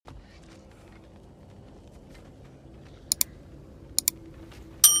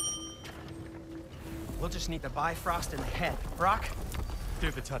We'll just need the Bifrost in the head. Brok, do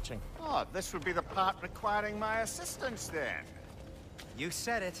the touching. Oh, this would be the part requiring my assistance then. You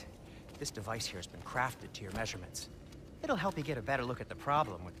said it. This device here has been crafted to your measurements. It'll help you get a better look at the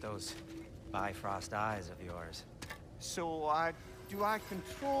problem with those Bifrost eyes of yours. So, do I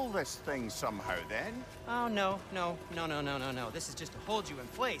control this thing somehow then? Oh, no. This is just to hold you in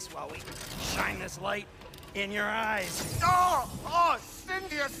place while we shine this light in your eyes. Oh! Oh,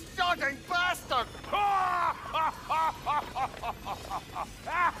 Sindri, you sodding bastard!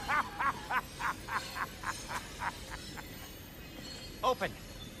 Open!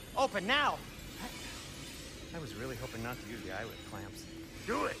 Open now! I was really hoping not to use the eyelid clamps.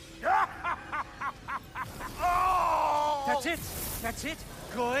 Do it! Oh! That's it! That's it!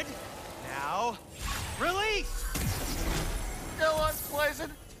 Good! Now, release! Still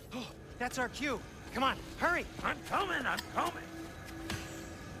unpleasant. Oh, that's our cue. Come on, hurry! I'm coming!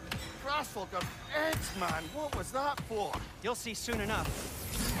 Grassful got eggs, man. What was that for? You'll see soon enough.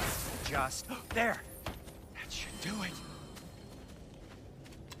 Just there. That should do it.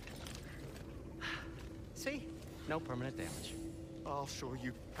 See? No permanent damage. I'll show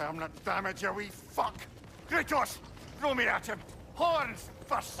you permanent damage, you wee fuck! Kratos! Throw me at him! Horns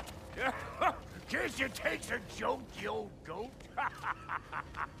first! Guess you takes a joke, you old goat.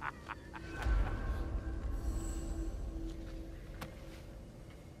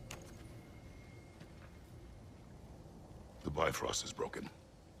 The Bifrost is broken.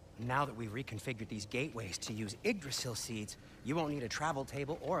 Now that we've reconfigured these gateways to use Yggdrasil seeds, you won't need a travel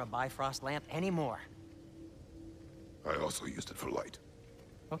table or a Bifrost lamp anymore. I also used it for light.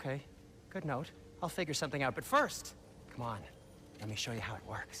 Okay, good note. I'll figure something out, but first, come on, let me show you how it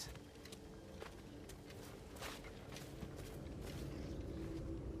works.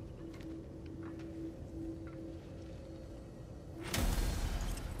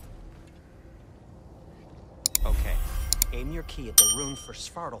 Okay, aim your key at the rune for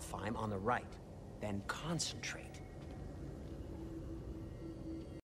Svartalfheim on the right, then concentrate.